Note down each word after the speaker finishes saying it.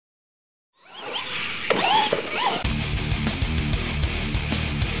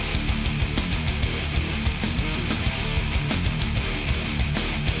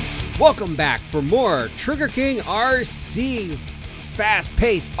Welcome back for more Trigger King RC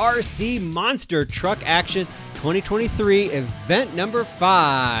fast-paced RC monster truck action 2023 event number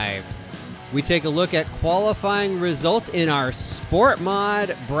 5. We take a look at qualifying results in our Sport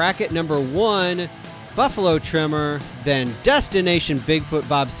Mod bracket number 1, Buffalo Trimmer, then Destination Bigfoot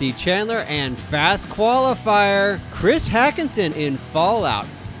Bob C. Chandler, and Fast Qualifier Chris Hackinson in Fallout.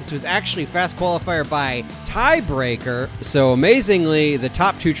 This was actually Fast Qualifier by tiebreaker, so amazingly, the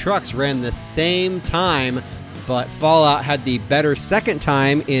top 2 trucks ran the same time, but Fallout had the better second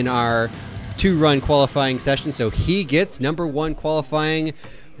time in our 2-run qualifying session, so he gets number 1 qualifying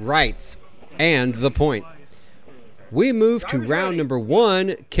rights and the point. We move to round number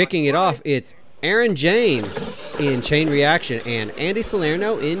 1, kicking it off. It's Aaron James in Chain Reaction and Andy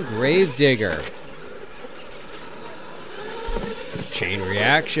Salerno in Gravedigger. Chain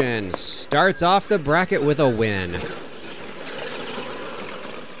Reaction starts off the bracket with a win.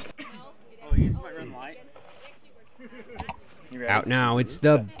 Out now, it's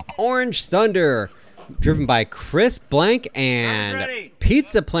the Orange Thunder, driven by Chris Blank and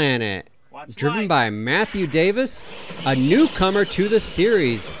Pizza Planet, driven by Matthew Davis, a newcomer to the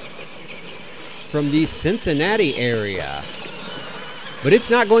series from the Cincinnati area. But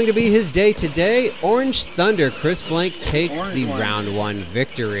it's not going to be his day today. Orange Thunder, Chris Blank takes the round 1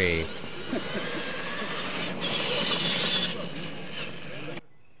 victory.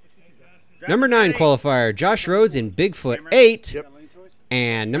 Number 9 qualifier, Josh Rhodes in Bigfoot 8.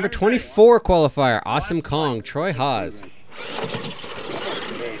 And number 24 qualifier, Awesome Kong, Troy Haas.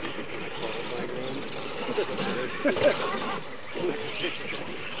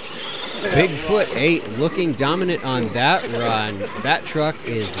 Bigfoot 8 looking dominant on that run. That truck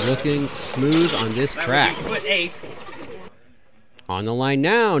is looking smooth on this track. On the line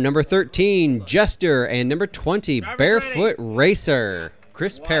now, number 13, Jester, and number 20, Barefoot Racer,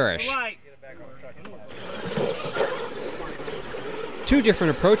 Chris Parrish. 2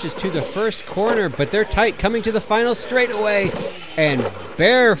 different approaches to the first corner, but they're tight coming to the final straightaway. And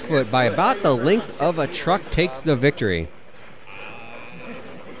Barefoot, by about the length of a truck, takes the victory.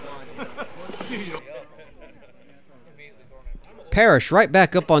 Parrish right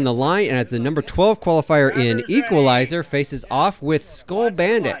back up on the line, and as the number 12 qualifier in Equalizer faces off with Skull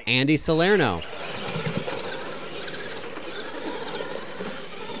Bandit, Andy Salerno.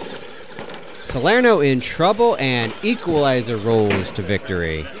 Salerno in trouble, and Equalizer rolls to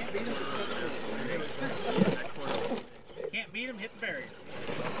victory. Can't beat him, hit the barrier.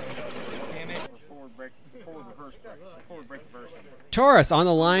 Taurus on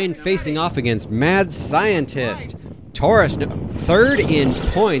the line facing off against Mad Scientist. Taurus third in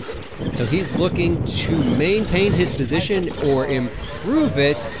points, so he's looking to maintain his position or improve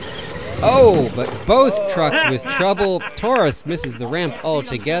it. Oh, but both trucks with trouble. Taurus misses the ramp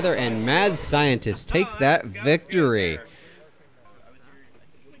altogether, and Mad Scientist takes that victory.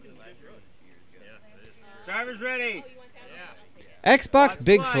 Drivers ready. Xbox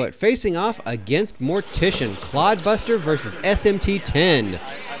Bigfoot facing off against Mortician. Clodbuster versus SMT-10.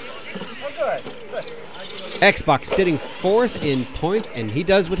 Xbox sitting 4th in points, and he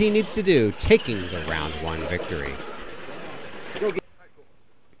does what he needs to do, taking the round 1 victory.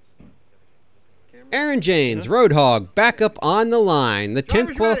 Aaron James, Roadhog, back up on the line. The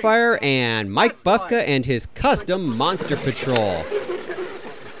 10th qualifier, and Mike Bufka and his custom Monster Patrol.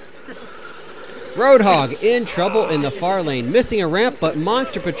 Roadhog in trouble in the far lane, missing a ramp, but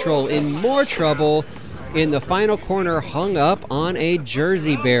Monster Patrol in more trouble in the final corner, hung up on a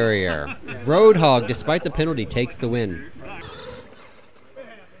Jersey barrier. Roadhog, despite the penalty, takes the win.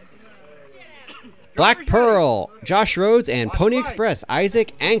 Black Pearl, Josh Rhodes, and Pony Express,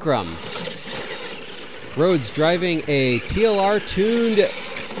 Isaac Ankrum. Rhodes driving a TLR-tuned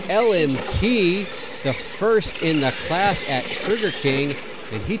LMT, the first in the class at Trigger King,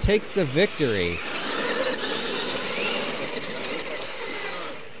 and he takes the victory.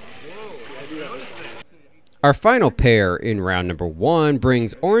 Our final pair in round number 1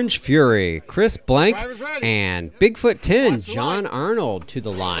 brings Orange Fury, Chris Blank, and Bigfoot 10, John Arnold, to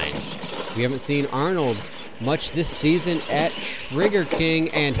the line. We haven't seen Arnold much this season at Trigger King,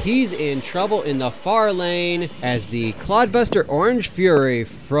 and he's in trouble in the far lane as the Clodbuster Orange Fury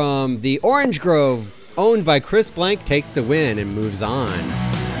from the Orange Grove, owned by Chris Blank, takes the win and moves on.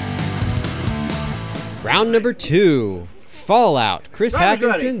 Round number 2. Fallout. Chris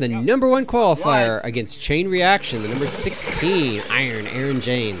Hackinson, the number 1 qualifier, against Chain Reaction, the number 16, Iron Aaron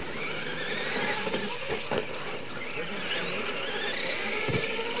James.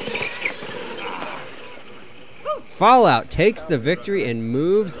 Fallout takes the victory and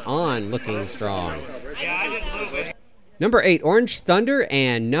moves on, looking strong. Number 8, Orange Thunder,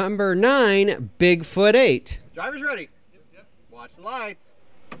 and number 9, Bigfoot 8. Drivers ready. Watch the lights.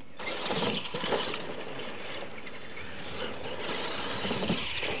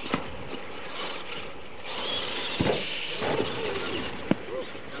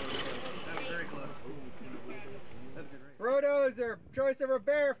 Brodozer, choice over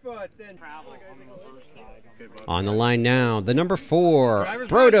Barefoot, then travel on the first side. On the line now, the number 4,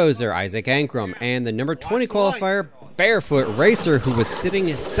 Brodozer, Isaac Ankrum, and the number 20 qualifier, Barefoot Racer, who was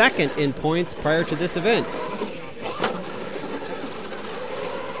sitting second in points prior to this event.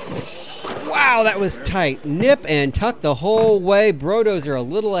 Wow, that was tight. Nip and tuck the whole way. Brodozer a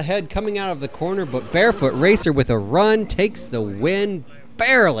little ahead coming out of the corner, but Barefoot Racer with a run takes the win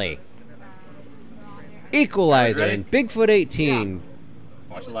barely. Equalizer in Bigfoot 18.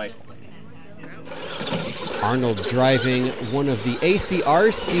 Watch the light. Arnold driving one of the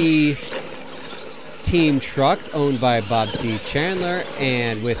ACRC team trucks owned by Bob C. Chandler,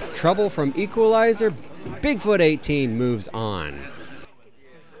 and with trouble from Equalizer, Bigfoot 18 moves on.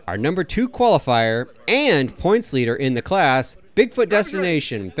 Our number 2 qualifier and points leader in the class, Bigfoot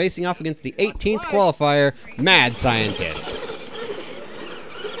Destination, facing off against the 18th qualifier, Mad Scientist.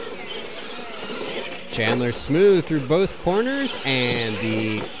 Chandler smooth through both corners, and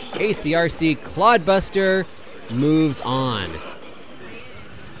the ACRC Clodbuster moves on.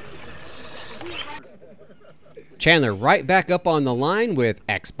 Chandler right back up on the line with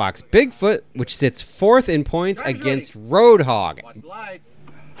Xbox Bigfoot, which sits 4th in points against Roadhog.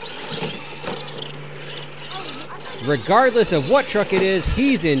 Regardless of what truck it is,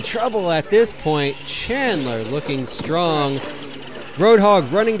 he's in trouble at this point. Chandler looking strong.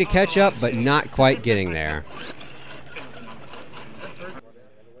 Roadhog running to catch up, but not quite getting there.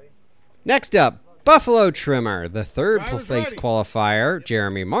 Next up, Buffalo Trimmer, the 3rd place qualifier,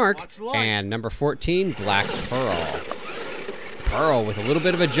 Jeremy Mark, and number 14, Black Pearl. Pearl with a little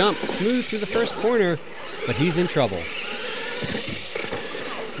bit of a jump, smooth through the first corner, but he's in trouble.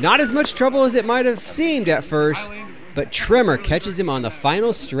 Not as much trouble as it might have seemed at first, but Trimmer catches him on the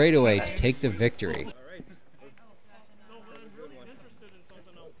final straightaway to take the victory.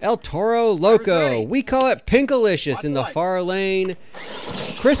 El Toro Loco, we call it Pinkalicious in the far lane.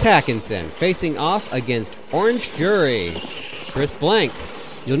 Chris Hackinson facing off against Orange Fury. Chris Blank.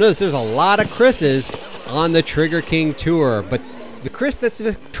 You'll notice there's a lot of Chris's on the Trigger King Tour, but the Chris that's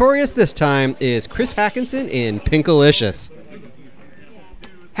victorious this time is Chris Hackinson in Pinkalicious.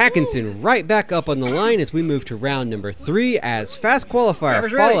 Hackinson right back up on the line as we move to round number 3 as fast qualifier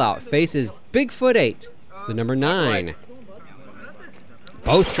Fallout faces Bigfoot 8, the number 9.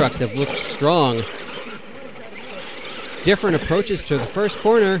 Both trucks have looked strong. Different approaches to the first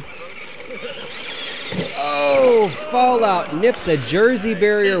corner. Oh, Fallout nips a Jersey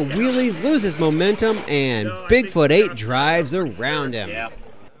barrier, wheelies, loses momentum, and Bigfoot 8 drives around him.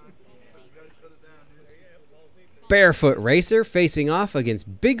 Barefoot Racer facing off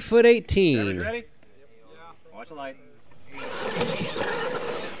against Bigfoot 18. Ready? Watch the light.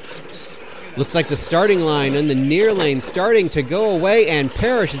 Looks like the starting line in the near lane starting to go away, and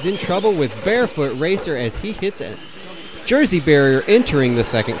Parrish is in trouble with Barefoot Racer as he hits a Jersey barrier entering the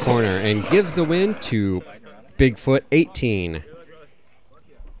second corner and gives the win to Bigfoot 18. All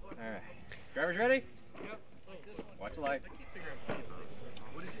right. Drivers ready? Watch the light.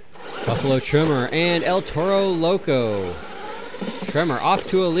 Buffalo Trimmer and El Toro Loco. Trimmer off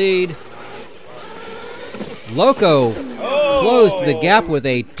to a lead. Loco closed the gap with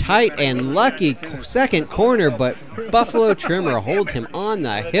a tight and lucky second corner, but Buffalo Trimmer holds him on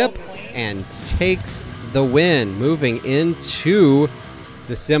the hip and takes the win, moving into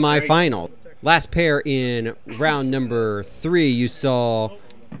the semifinal. Last pair in round number 3, you saw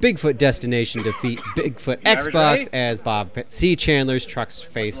Bigfoot Destination defeat Bigfoot Xbox as Bob C. Chandler's trucks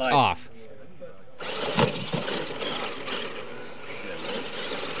faced off.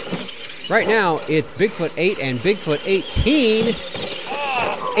 Right now, it's Bigfoot 8 and Bigfoot 18.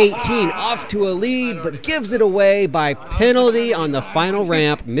 18 off to a lead, but gives it away by penalty on the final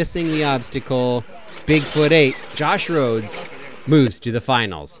ramp, missing the obstacle. Bigfoot 8, Josh Rhodes, moves to the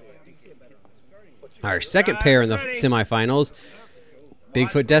finals. Our second pair in the semifinals,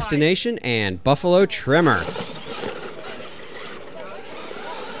 Bigfoot Destination and Buffalo Trimmer.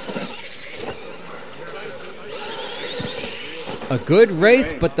 A good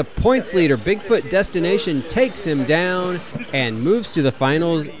race, but the points leader, Bigfoot Destination, takes him down and moves to the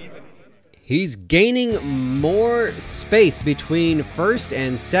finals. He's gaining more space between first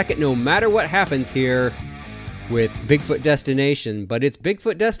and second, no matter what happens here with Bigfoot Destination. But it's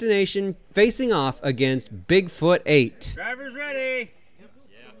Bigfoot Destination facing off against Bigfoot 8. Drivers ready.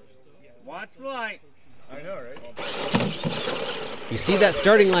 Watch the light. I know, right? You see that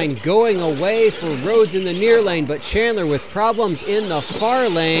starting line going away for Rhodes in the near lane, but Chandler with problems in the far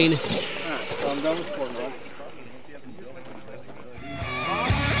lane. So I'm done with sport runs.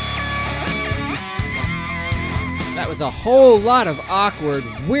 That was a whole lot of awkward.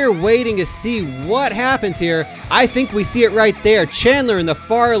 We're waiting to see what happens here. I think we see it right there. Chandler in the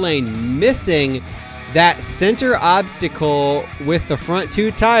far lane missing that center obstacle with the front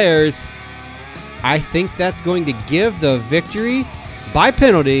two tires. I think that's going to give the victory by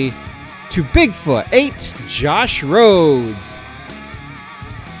penalty to Bigfoot 8, Josh Rhodes.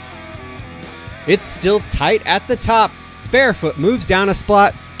 It's still tight at the top. Barefoot moves down a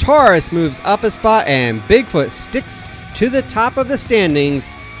spot, Taurus moves up a spot, and Bigfoot sticks to the top of the standings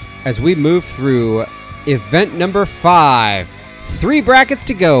as we move through event number 5. 3 brackets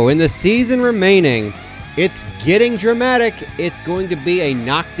to go in the season remaining. It's getting dramatic. It's going to be a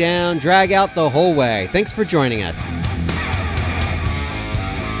knockdown, drag out the whole way. Thanks for joining us.